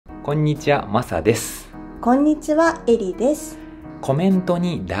こんにちは、マサです。こんにちは、エリです。コメント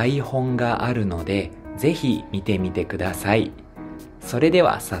に台本があるので、ぜひ見てみてください。それで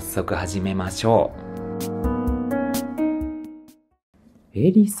は早速始めましょう。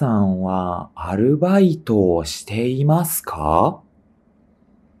エリさんはアルバイトをしていますか？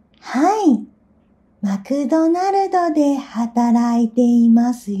はい。マクドナルドで働いてい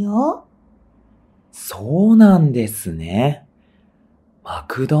ますよ。そうなんですね。マ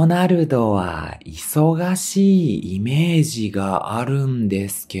クドナルドは忙しいイメージがあるんで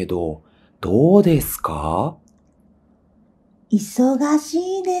すけど、どうですか？忙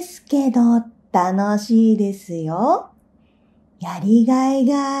しいですけど、楽しいですよ。やりがい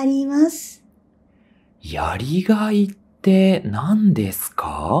があります。やりがいって何です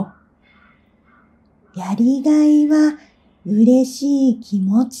か？やりがいは、嬉しい気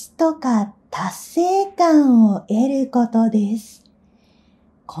持ちとか達成感を得ることです。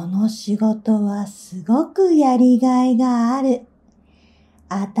この仕事はすごくやりがいがある。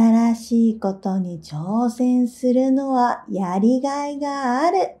新しいことに挑戦するのはやりがいがあ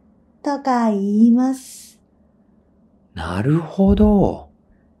るとか言います。なるほど。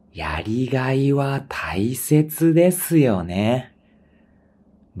やりがいは大切ですよね。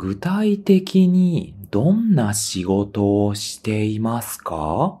具体的にどんな仕事をしています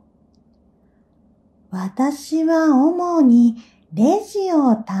か？私は主にレジ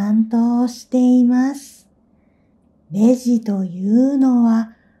を担当しています。レジというの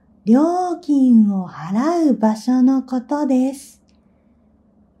は料金を払う場所のことです。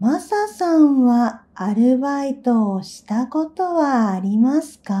マサさんはアルバイトをしたことはありま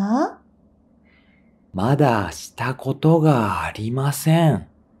すか？まだしたことがありません。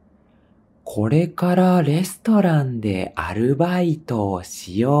これからレストランでアルバイトを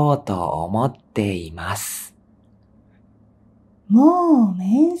しようと思っています。もう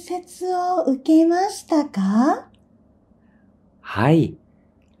面接を受けましたか？はい。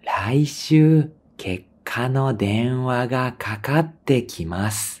来週、結果の電話がかかってき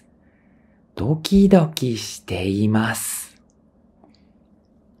ます。ドキドキしています。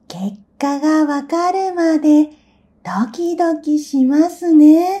結果がわかるまでドキドキします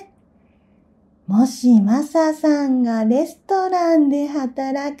ね。もしマサさんがレストランで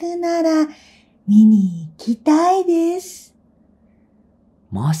働くなら見に行きたいです。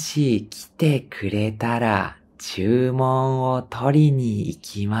もし来てくれたら注文を取りに行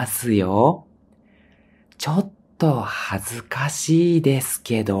きますよ。ちょっと恥ずかしいです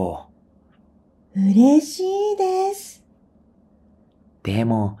けど。嬉しいです。で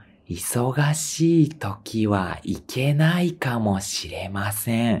も、忙しい時は行けないかもしれま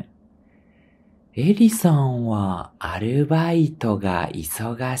せん。エリさんはアルバイトが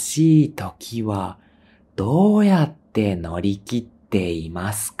忙しい時はどうやって乗り切ってい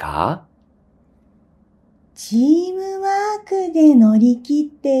ますか？チームワークで乗り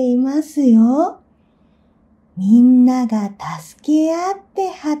切っていますよ。みんなが助け合って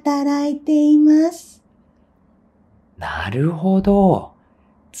働いています。なるほど。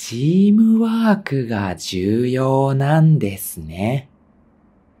チームワークが重要なんですね。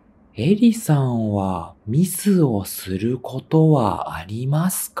エリさんはミスをすることはありま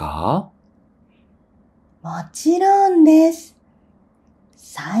すか？もちろんです。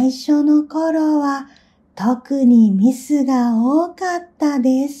最初の頃は特にミスが多かった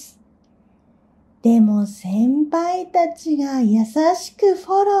です。でも先輩たちが優しく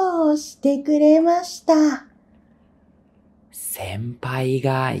フォローをしてくれました。先輩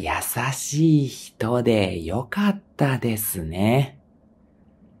が優しい人でよかったですね。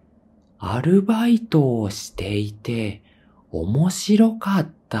アルバイトをしていて面白かっ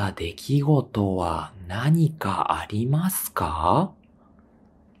た出来事は何かありますか？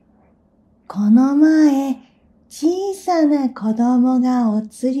この前、小さな子供がお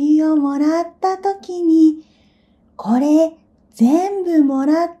釣りをもらった時に、これ全部も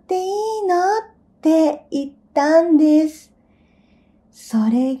らっていいのって言ったんです。そ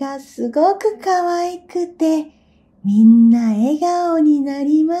れがすごく可愛くて、みんな笑顔にな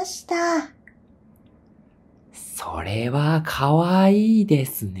りました。それはかわいいで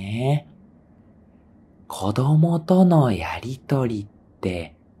すね。子供とのやりとりっ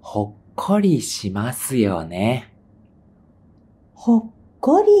てほっこりしますよね。ほっ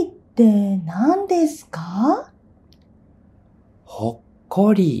こりって何ですか？ほっ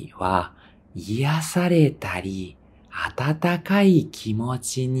こりは癒されたり温かい気持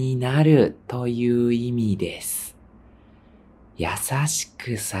ちになるという意味です。優し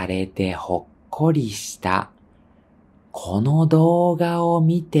くされてほっこりした。この動画を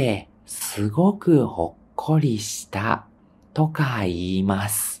見てすごくほっこりしたとか言いま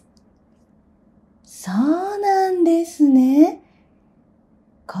す。そうなんですね。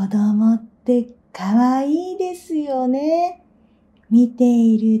子供ってかわいいですよね。見て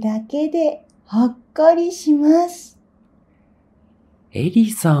いるだけでほっこりします。エ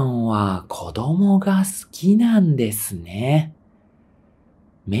リさんは子供が好きなんですね。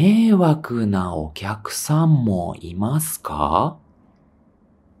迷惑なお客さんもいますか？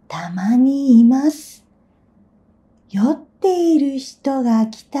たまにいます。酔っている人が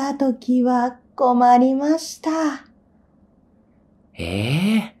来たときは困りました。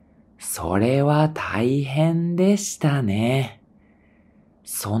それは大変でしたね。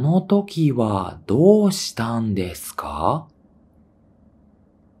その時はどうしたんですか？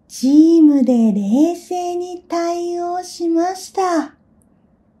チームで冷静に対応しました。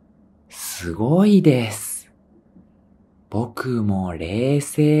すごいです。僕も冷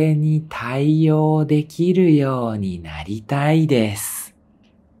静に対応できるようになりたいです。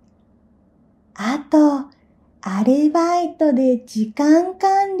あと、アルバイトで時間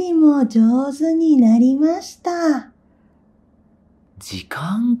管理も上手になりました。時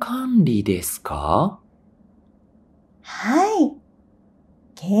間管理ですか？はい。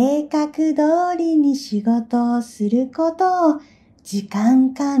計画通りに仕事をすることを時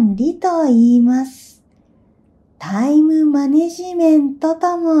間管理と言います。タイムマネジメント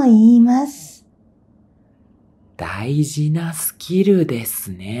とも言います。大事なスキルで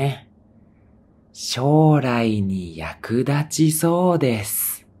すね。将来に役立ちそうで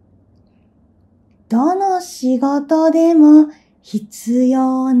す。どの仕事でも必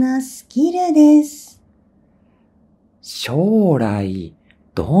要なスキルです。将来、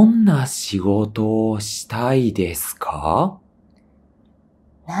どんな仕事をしたいですか？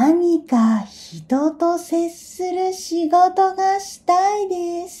何か人と接する仕事がしたい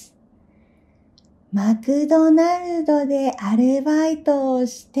です。マクドナルドでアルバイトを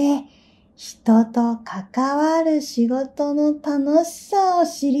して人と関わる仕事の楽しさを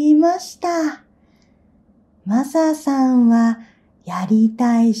知りました。マサさんはやり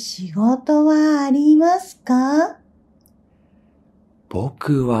たい仕事はありますか？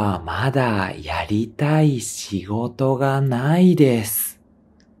僕はまだやりたい仕事がないです。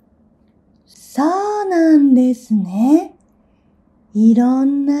そうなんですね。いろ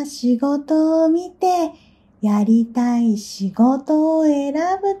んな仕事を見て、やりたい仕事を選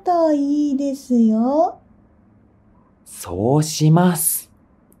ぶといいですよ。そうします。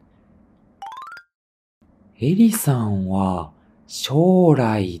エリさんは将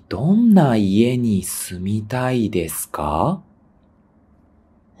来どんな家に住みたいですか？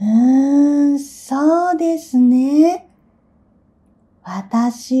そうですね。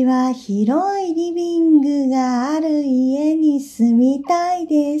私は広いリビングがある家に住みたい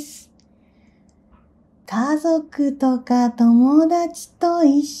です。家族とか友達と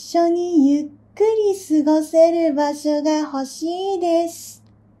一緒にゆっくり過ごせる場所が欲しいです。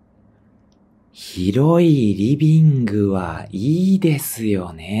広いリビングはいいです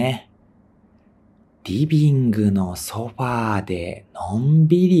よね。リビングのソファーでのん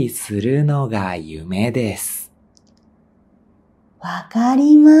びりするのが夢です。わか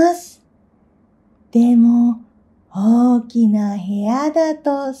ります。でも、大きな部屋だと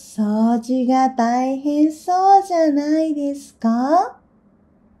掃除が大変そうじゃないですか？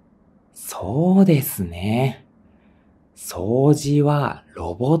そうですね。掃除は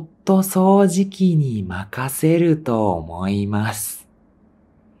ロボット掃除機に任せると思います。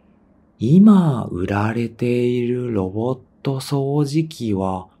今売られているロボット掃除機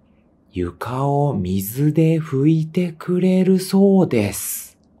は床を水で拭いてくれるそうで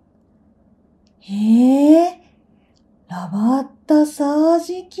す。へえ、ロボット掃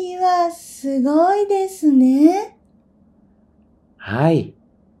除機はすごいですね。はい。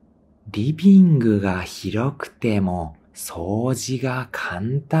リビングが広くても掃除が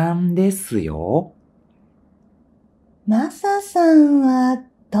簡単ですよ。マサさんは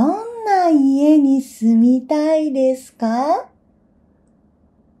どんな家に住みたいですか？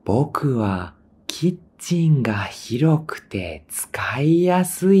僕はキッチンが広くて使いや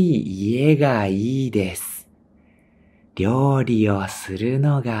すい家がいいです。料理をする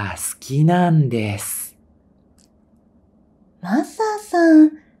のが好きなんです。マサさ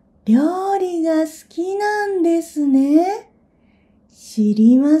ん、料理が好きなんですね。知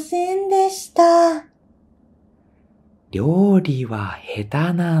りませんでした。料理は下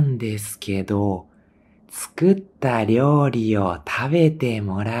手なんですけど、作った料理を食べて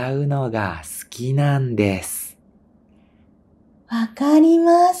もらうのが好きなんです。わかり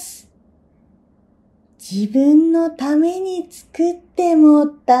ます。自分のために作っても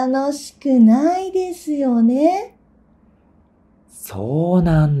楽しくないですよね。そう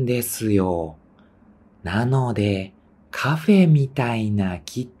なんですよ。なので、カフェみたいな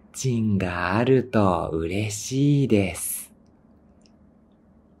キッチンがあると嬉しいです。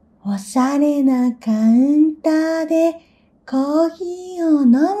おしゃれなカウンターでコーヒーを飲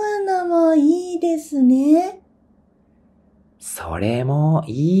むのもいいですね。それも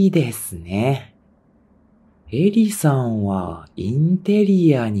いいですね。エリさんはインテ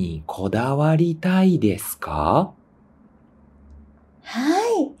リアにこだわりたいですか？は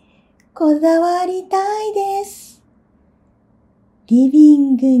い、こだわりたいです。リビ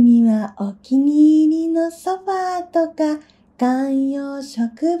ングにはお気に入りのソファーとか観葉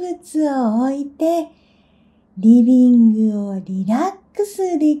植物を置いて、リビングをリラック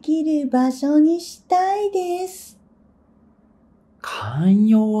スできる場所にしたいです。観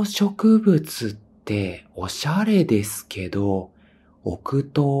葉植物っておしゃれですけど、置く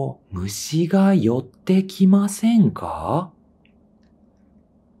と虫が寄ってきませんか？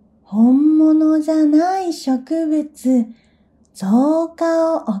本物じゃない植物、造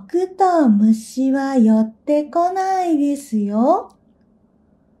花を置くと虫は寄ってこないですよ。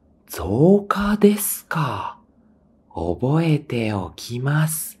造花ですか。覚えておきま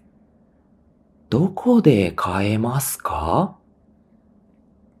す。どこで買えますか？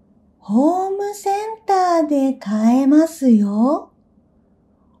ホームセンターで買えますよ。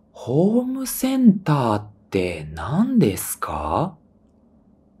ホームセンターって何ですか？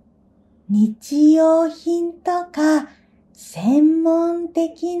日用品とか専門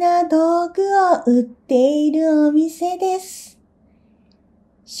的な道具を売っているお店です。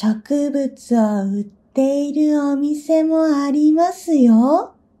植物を売っているお店もあります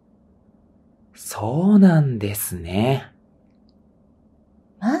よ。そうなんですね。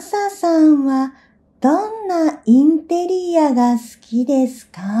マサさんはどんなインテリアが好きです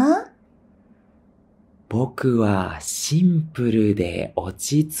か？僕はシンプルで落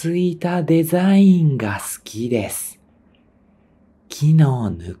ち着いたデザインが好きです。木の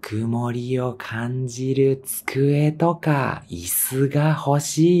ぬくもりを感じる机とか椅子が欲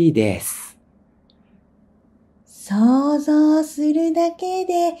しいです。想像するだけ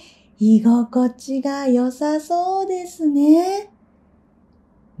で居心地が良さそうですね。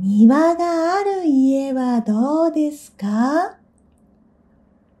庭がある家はどうですか？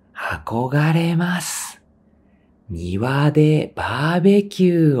憧れます。庭でバーベキ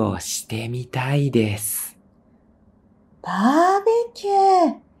ューをしてみたいです。バーベキュ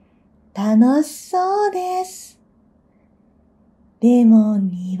ー、楽しそうです。でも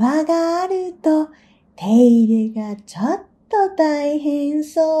庭があると手入れがちょっと大変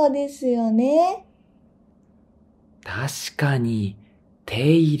そうですよね。確かに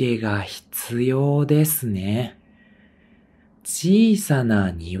手入れが必要ですね。小さ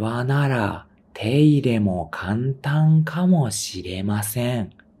な庭なら手入れも簡単かもしれませ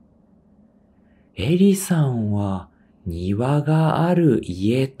ん。エリさんは庭がある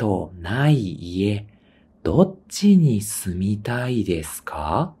家とない家、どっちに住みたいです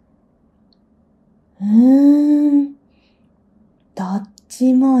か？どっ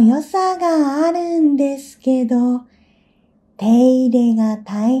ちも良さがあるんですけど、手入れが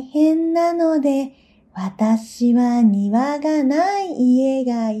大変なので、私は庭がない家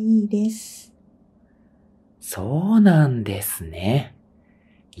がいいです。そうなんですね。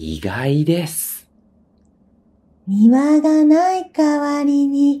意外です。庭がない代わり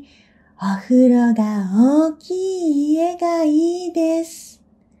に、お風呂が大きい家がいいです。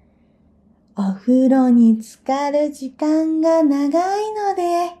お風呂に浸かる時間が長いの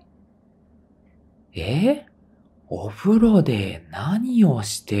で、お風呂で何を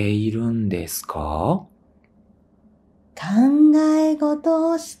しているんですか？考え事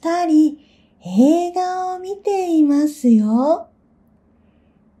をしたり、映画を見ていますよ。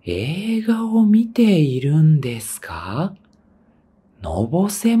映画を見ているんですか？のぼ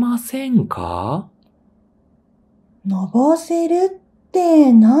せませんか？のぼせるっ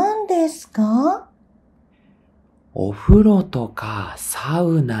て何ですか？お風呂とかサ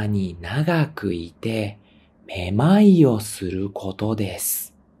ウナに長くいて、めまいをすることで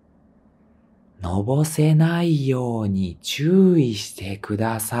す。のぼせないように注意してく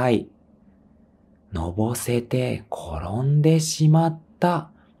ださい。のぼせて転んでしまった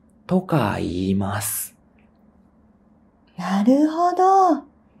とか言います。なるほど。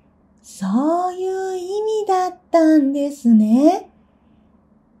そういう意味だったんですね。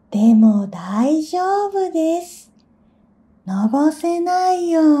でも大丈夫です。のぼせない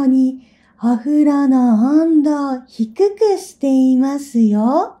ようにお風呂の温度を低くしています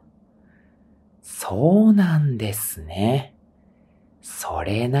よ。そうなんですね。そ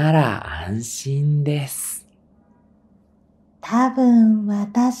れなら安心です。多分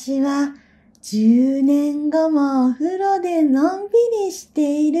私は10年後もお風呂でのんびりし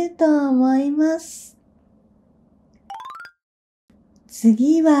ていると思います。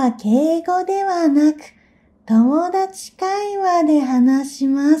次は敬語ではなく、友達会話で話し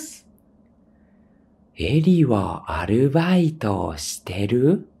ます。エリはアルバイトをして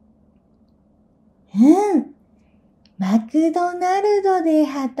る？うん。マクドナルドで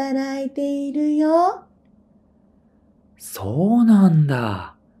働いているよ。そうなん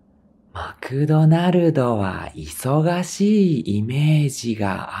だ。マクドナルドは忙しいイメージ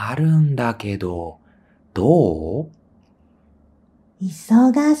があるんだけど、どう？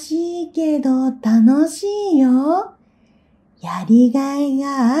忙しいけど楽しいよ。やりがい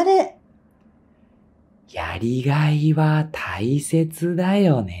がある。やりがいは大切だ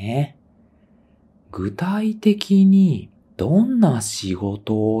よね。具体的にどんな仕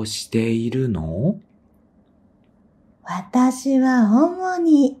事をしているの？私は主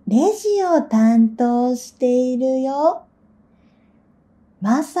にレジを担当しているよ。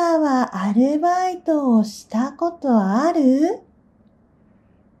マサはアルバイトをしたことある？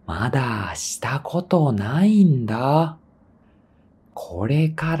まだしたことないんだ。これ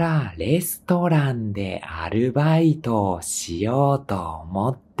からレストランでアルバイトをしようと思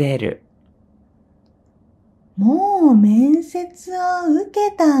ってる。もう面接を受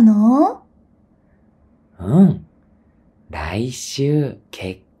けたの？うん。来週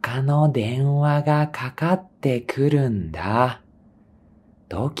結果の電話がかかってくるんだ。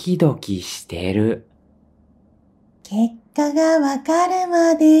ドキドキしてる。結果がわかる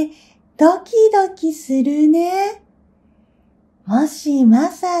までドキドキするね。もしマ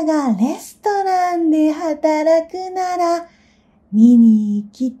サがレストランで働くなら見に行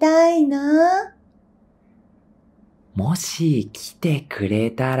きたいな。もし来てくれ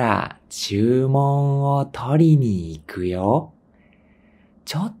たら注文を取りに行くよ。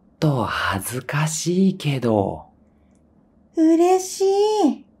ちょっと恥ずかしいけど。嬉し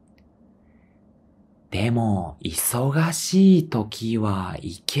い。でも忙しい時は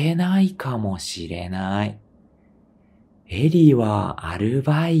行けないかもしれない。エリはアル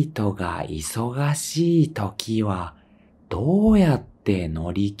バイトが忙しい時はどうやって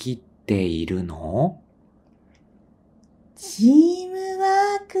乗り切っているの？チームワ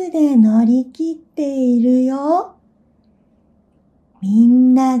ークで乗り切っているよ。み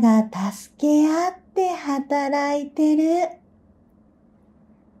んなが助け合って働いてる。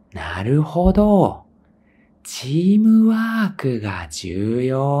なるほど。チームワークが重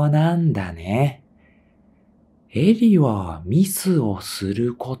要なんだね。エリはミスをす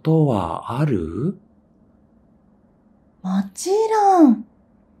ることはある？もちろん。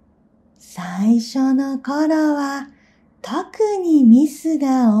最初の頃は特にミス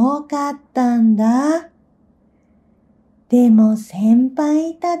が多かったんだ。でも先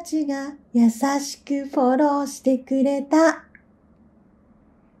輩たちが優しくフォローしてくれた。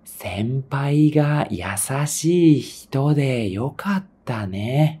先輩が優しい人でよかった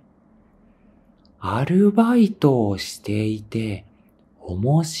ね。アルバイトをしていて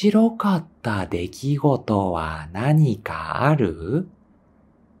面白かった出来事は何かある？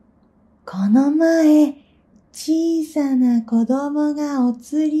この前、小さな子供がお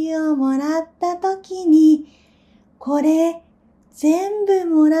釣りをもらった時に、これ全部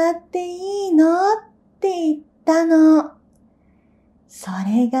もらっていいのって言ったの。そ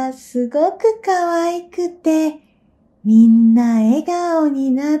れがすごく可愛くて、みんな笑顔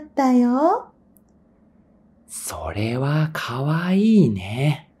になったよ。それはかわいい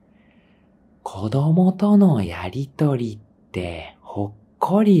ね。子供とのやりとりってほっ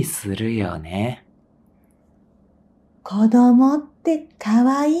こりするよね。子供って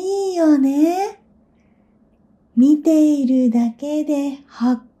可愛いよね。見ているだけで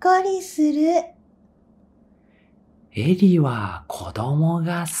ほっこりする。エリは子供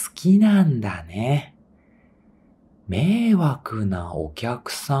が好きなんだね。迷惑なお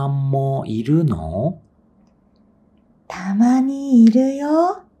客さんもいるの？たまにいる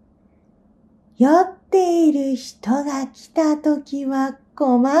よ。酔っている人が来たときは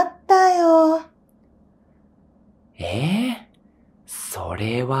困ったよ。そ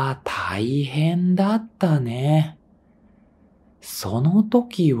れは大変だったね。その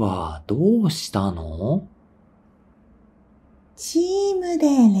時はどうしたの？チームで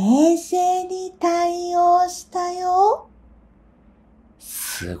冷静に対応したよ。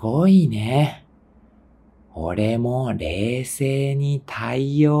すごいね。俺も冷静に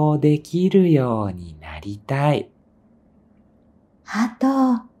対応できるようになりたい。あと、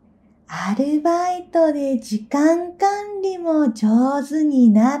アルバイトで時間管理も上手に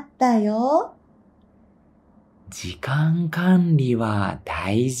なったよ。時間管理は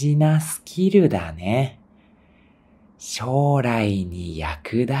大事なスキルだね。将来に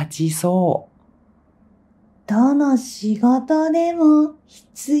役立ちそう。どの仕事でも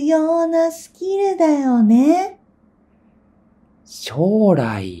必要なスキルだよね。将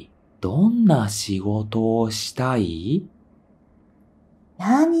来、どんな仕事をしたい？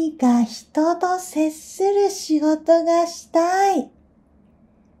何か人と接する仕事がしたい。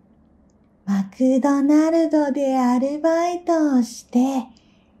マクドナルドでアルバイトをして、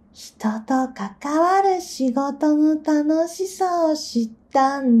人と関わる仕事の楽しさを知っ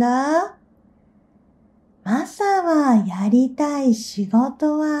たんだ。マサはやりたい仕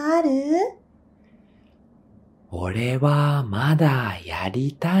事はある？俺はまだや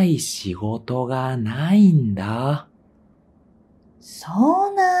りたい仕事がないんだ。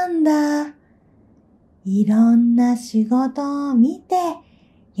そうなんだ。いろんな仕事を見て、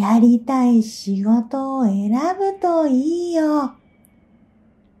やりたい仕事を選ぶといいよ。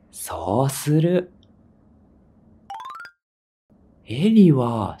そうする。エリ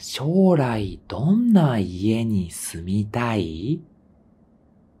は将来どんな家に住みたい？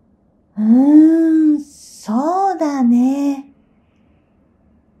そうだね。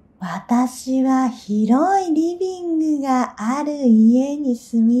私は広いリビングがある家に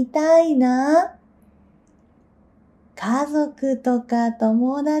住みたいな。家族とか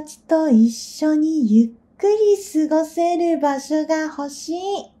友達と一緒にゆっくり過ごせる場所が欲しい。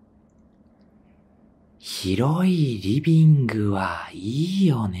広いリビングはいい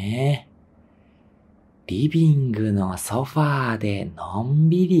よね。リビングのソファーでのん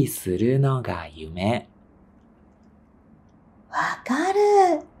びりするのが夢。わか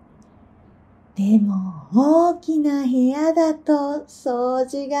る。でも大きな部屋だと掃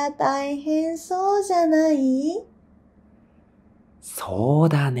除が大変そうじゃない？そう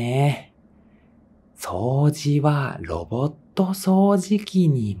だね。掃除はロボット掃除機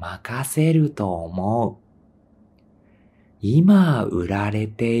に任せると思う。今売られ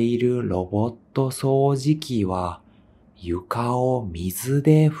ているロボット掃除機は床を水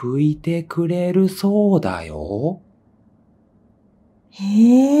で拭いてくれるそうだよ。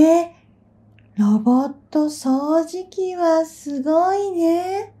へえ、ロボット掃除機はすごい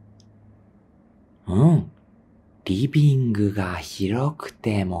ね。うん。リビングが広く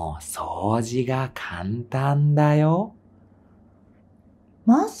ても掃除が簡単だよ。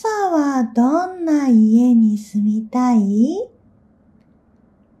マサはどんな家に住みたい？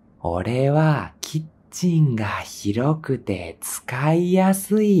俺はキッチンが広くて使いや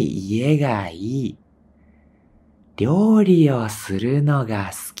すい家がいい。料理をするの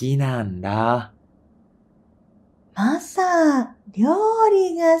が好きなんだ。マサ、料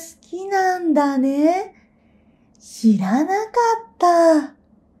理が好きなんだね。知らなかった。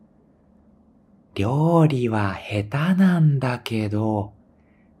料理は下手なんだけど、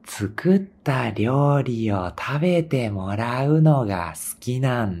作った料理を食べてもらうのが好き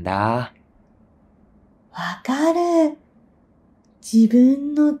なんだ。わかる。自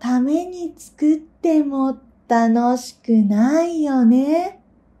分のために作っても楽しくないよね。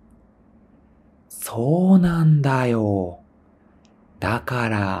そうなんだよ。だか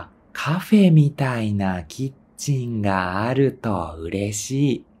らカフェみたいなキッチンがあると嬉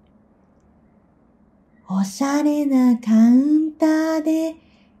しい。おしゃれなカウンターで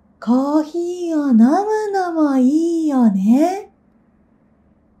コーヒーを飲むのもいいよね。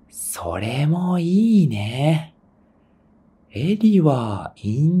それもいいね。エリは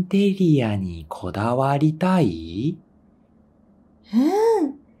インテリアにこだわりたい？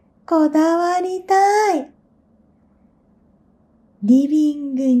こだわりたい。リビ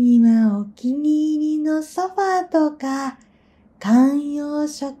ングにはお気に入りのソファーとか観葉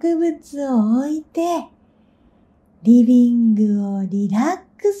植物を置いて、リビングをリラ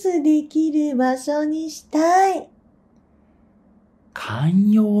ックスできる場所にしたい。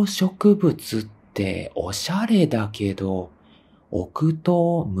観葉植物っておしゃれだけど、置く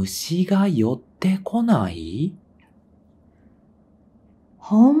と虫が寄ってこない？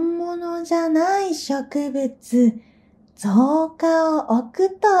本物じゃない植物、造花を置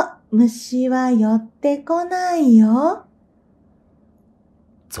くと虫は寄ってこないよ。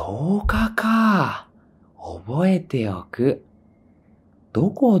造花か。覚えておく。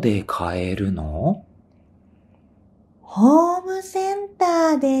どこで買えるの？ホームセン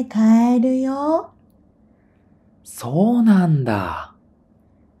ターで買えるよ。そうなんだ。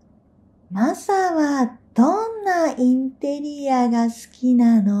マサはどんなインテリアが好き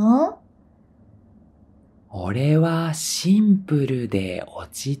なの？俺はシンプルで落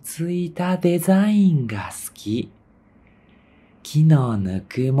ち着いたデザインが好き。木のぬ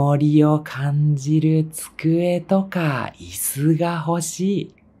くもりを感じる机とか椅子が欲し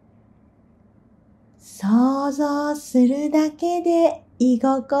い。想像するだけで居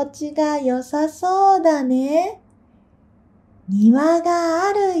心地が良さそうだね。庭が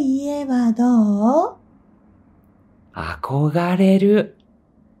ある家はどう？憧れる。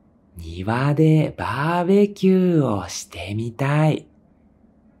庭でバーベキューをしてみたい。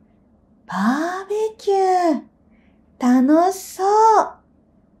バーベキュー、楽しそう。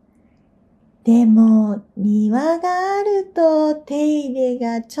でも庭があると手入れ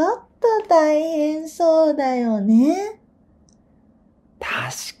がちょっと大変そうだよね。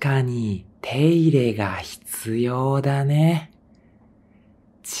確かに手入れが必要だね。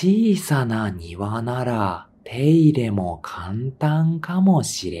小さな庭なら手入れも簡単かも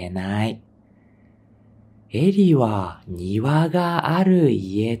しれない。エリは庭がある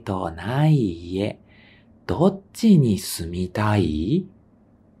家とない家、どっちに住みたい？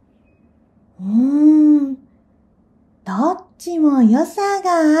どっちも良さ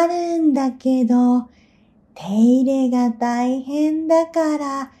があるんだけど、手入れが大変だか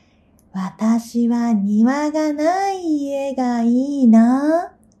ら、私は庭がない家がいい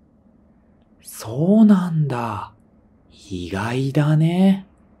な。そうなんだ。意外だね。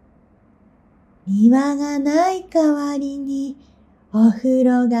庭がない代わりに、お風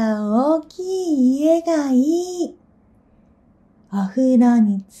呂が大きい家がいい。お風呂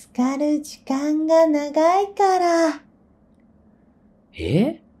に浸かる時間が長いから。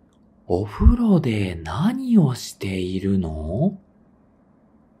お風呂で何をしているの？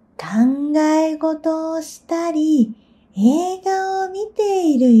考え事をしたり、映画を見て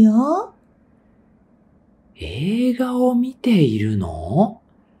いるよ。映画を見ているの？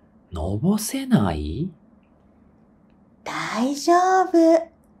のぼせない？大丈夫。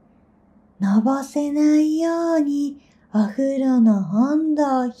のぼせないようにお風呂の温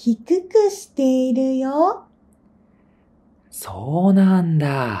度を低くしているよ。そうなん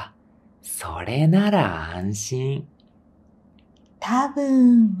だ。それなら安心。多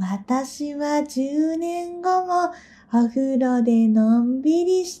分私は10年後もお風呂でのんび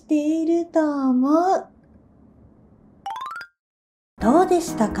りしていると思う。どうで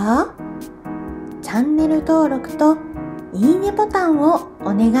したか？チャンネル登録といいねボタンを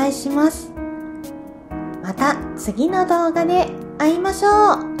お願いします。また次の動画で会いまし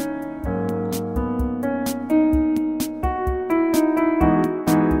ょう。